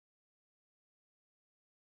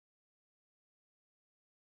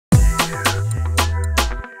Myeloma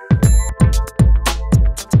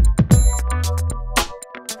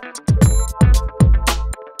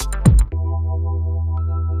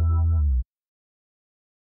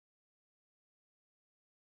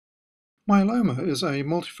is a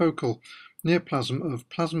multifocal neoplasm of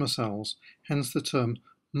plasma cells, hence the term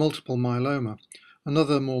multiple myeloma.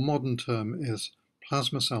 Another more modern term is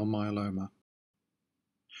plasma cell myeloma.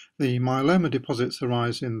 The myeloma deposits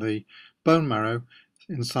arise in the bone marrow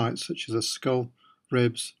in sites such as the skull,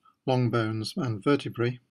 ribs, long bones and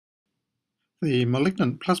vertebrae. The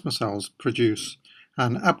malignant plasma cells produce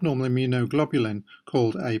an abnormal immunoglobulin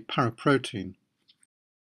called a paraprotein.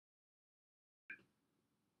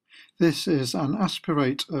 This is an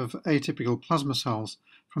aspirate of atypical plasma cells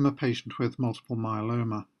from a patient with multiple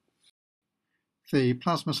myeloma. The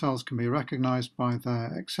plasma cells can be recognized by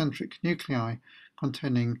their eccentric nuclei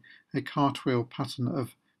containing a cartwheel pattern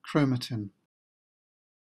of chromatin.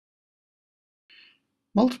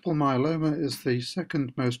 Multiple myeloma is the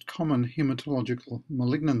second most common hematological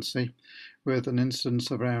malignancy, with an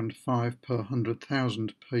incidence of around 5 per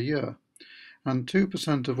 100,000 per year, and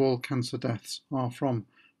 2% of all cancer deaths are from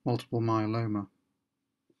multiple myeloma.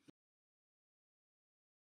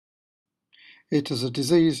 It is a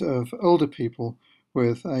disease of older people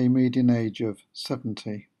with a median age of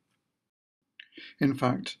 70. In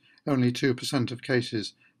fact, only 2% of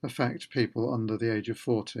cases affect people under the age of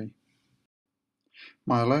 40.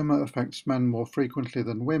 Myeloma affects men more frequently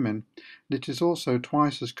than women, and it is also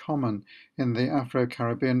twice as common in the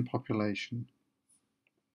Afro-Caribbean population.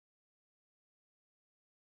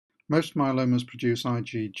 Most myelomas produce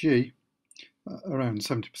IgG, around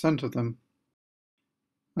 70% of them,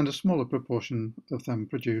 and a smaller proportion of them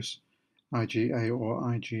produce IgA or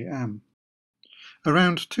IgM.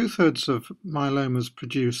 Around 2/3 of myelomas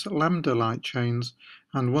produce lambda light chains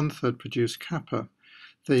and 1/3 produce kappa.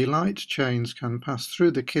 The light chains can pass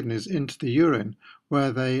through the kidneys into the urine,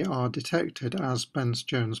 where they are detected as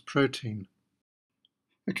Bence-Jones protein.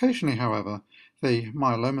 Occasionally, however, the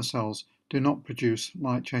myeloma cells do not produce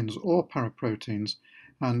light chains or paraproteins,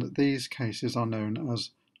 and these cases are known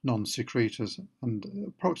as non-secretors, and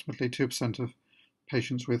approximately 2% of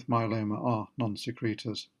patients with myeloma are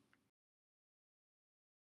non-secretors.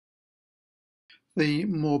 The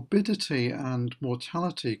morbidity and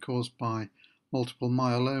mortality caused by multiple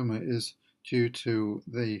myeloma is due to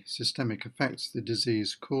the systemic effects the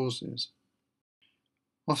disease causes.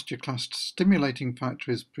 Osteoclast stimulating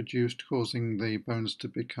factor is produced, causing the bones to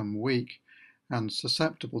become weak and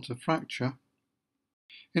susceptible to fracture.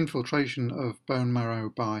 Infiltration of bone marrow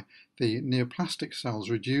by the neoplastic cells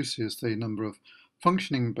reduces the number of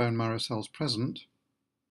functioning bone marrow cells present,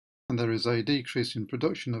 and there is a decrease in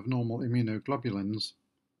production of normal immunoglobulins,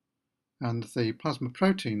 and the plasma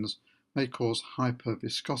proteins may cause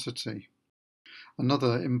hyperviscosity.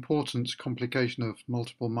 Another important complication of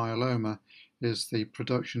multiple myeloma is the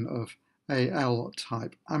production of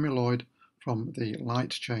AL-type amyloid from the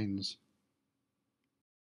light chains.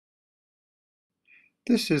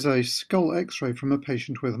 This is a skull X-ray from a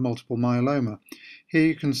patient with multiple myeloma. Here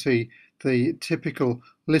you can see the typical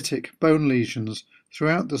lytic bone lesions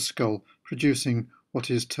throughout the skull, producing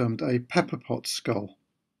what is termed a pepper pot skull.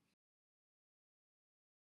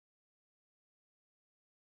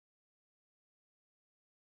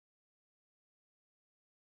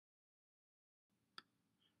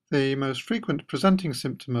 The most frequent presenting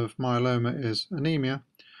symptom of myeloma is anemia.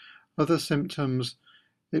 Other symptoms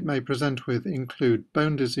it may present with include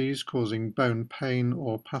bone disease causing bone pain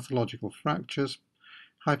or pathological fractures,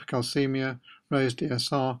 hypercalcemia, raised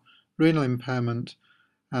ESR, renal impairment,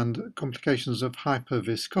 and complications of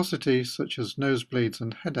hyperviscosity such as nosebleeds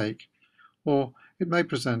and headache, or it may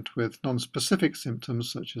present with non-specific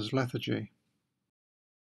symptoms such as lethargy.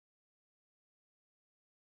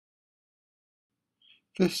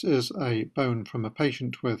 This is a bone from a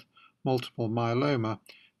patient with multiple myeloma,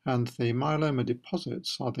 and the myeloma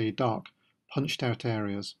deposits are the dark, punched-out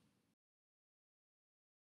areas.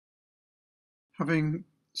 Having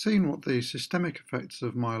seen what the systemic effects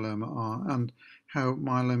of myeloma are and how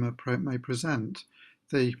myeloma may present,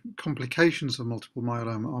 the complications of multiple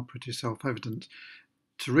myeloma are pretty self-evident.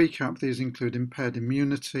 To recap, these include impaired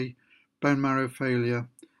immunity, bone marrow failure,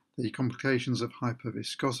 the complications of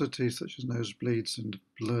hyperviscosity such as nosebleeds and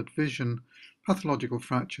blurred vision, pathological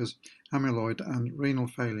fractures, amyloid and renal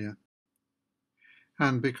failure.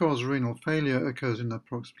 And because renal failure occurs in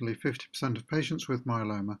approximately 50% of patients with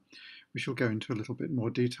myeloma, we shall go into a little bit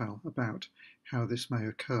more detail about how this may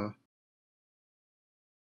occur.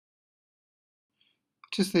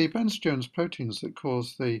 It is the Bence-Jones proteins that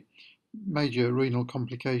cause the major renal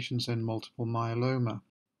complications in multiple myeloma.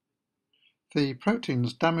 The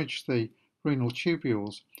proteins damage the renal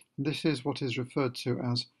tubules, and this is what is referred to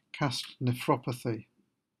as cast nephropathy.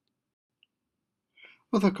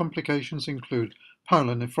 Other complications include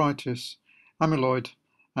pyelonephritis, amyloid,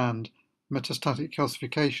 and metastatic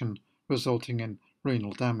calcification resulting in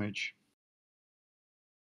renal damage.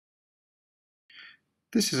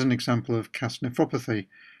 This is an example of cast nephropathy.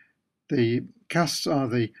 The casts are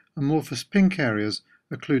the amorphous pink areas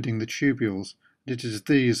occluding the tubules, and it is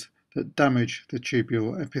these that damage the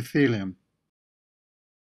tubule epithelium.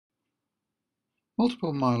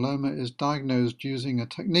 Multiple myeloma is diagnosed using a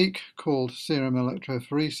technique called serum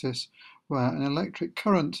electrophoresis, where an electric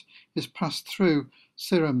current is passed through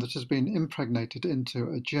serum that has been impregnated into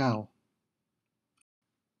a gel.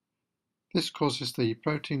 This causes the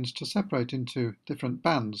proteins to separate into different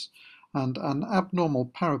bands, and an abnormal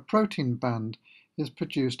paraprotein band is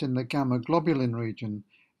produced in the gamma globulin region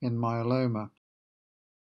in myeloma.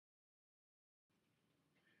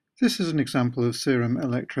 This is an example of serum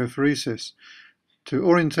electrophoresis. To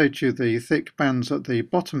orientate you, the thick bands at the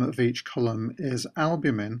bottom of each column is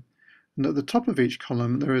albumin, and at the top of each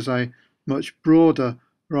column there is a much broader,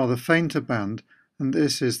 rather fainter band, and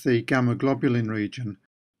this is the gamma globulin region.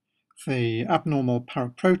 The abnormal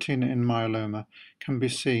paraprotein in myeloma can be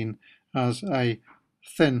seen as a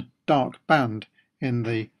thin, dark band in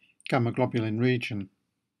the gamma globulin region.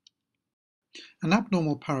 An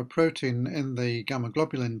abnormal paraprotein in the gamma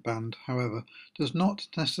globulin band, however, does not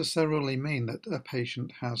necessarily mean that a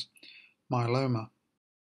patient has myeloma.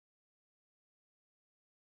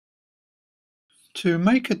 To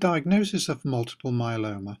make a diagnosis of multiple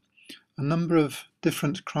myeloma, a number of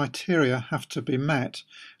different criteria have to be met,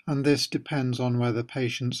 and this depends on whether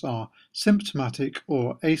patients are symptomatic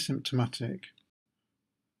or asymptomatic.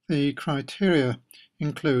 The criteria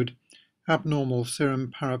include abnormal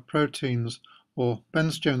serum paraproteins or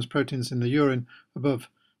Bence-Jones proteins in the urine above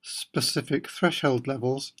specific threshold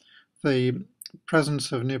levels, the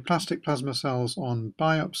presence of neoplastic plasma cells on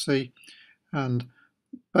biopsy, and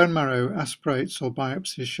bone marrow aspirates or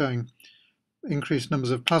biopsies showing increased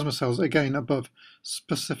numbers of plasma cells, again above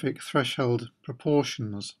specific threshold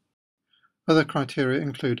proportions. Other criteria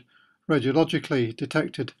include radiologically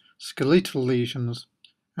detected skeletal lesions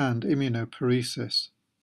and immunoparesis.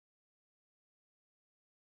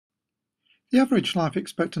 The average life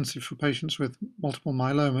expectancy for patients with multiple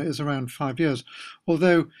myeloma is around 5 years,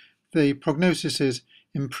 although the prognosis is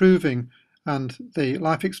improving and the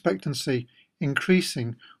life expectancy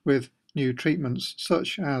increasing with new treatments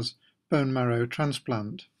such as bone marrow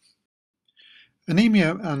transplant.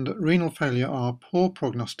 Anemia and renal failure are poor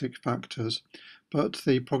prognostic factors, but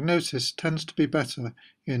the prognosis tends to be better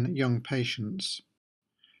in young patients.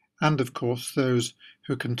 And of course, those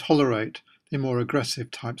who can tolerate the more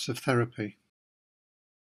aggressive types of therapy.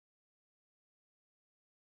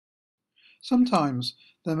 Sometimes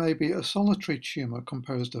there may be a solitary tumour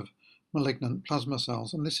composed of malignant plasma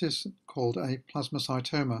cells, and this is called a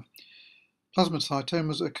plasmacytoma.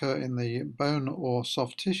 Plasmacytomas occur in the bone or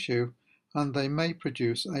soft tissue, and they may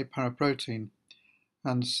produce a paraprotein,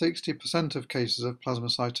 and 60% of cases of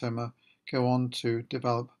plasmacytoma go on to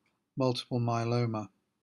develop multiple myeloma.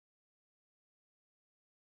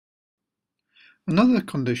 Another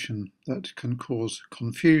condition that can cause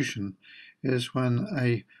confusion is when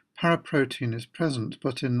a paraprotein is present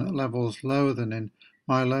but in levels lower than in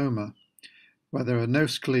myeloma, where there are no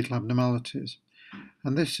skeletal abnormalities,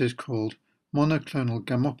 and this is called monoclonal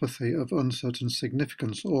gammopathy of uncertain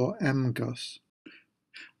significance, or MGUS.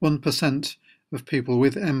 1% of people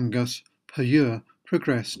with MGUS per year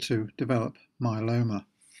progress to develop myeloma.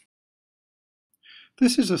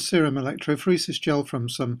 This is a serum electrophoresis gel from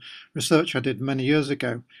some research I did many years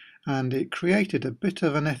ago, and it created a bit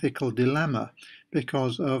of an ethical dilemma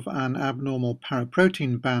because of an abnormal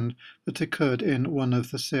paraprotein band that occurred in one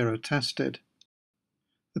of the sera tested.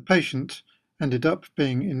 The patient ended up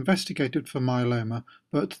being investigated for myeloma,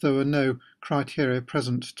 but there were no criteria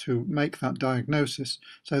present to make that diagnosis,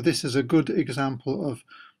 so this is a good example of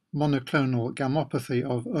monoclonal gammopathy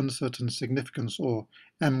of uncertain significance, or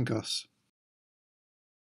MGUS.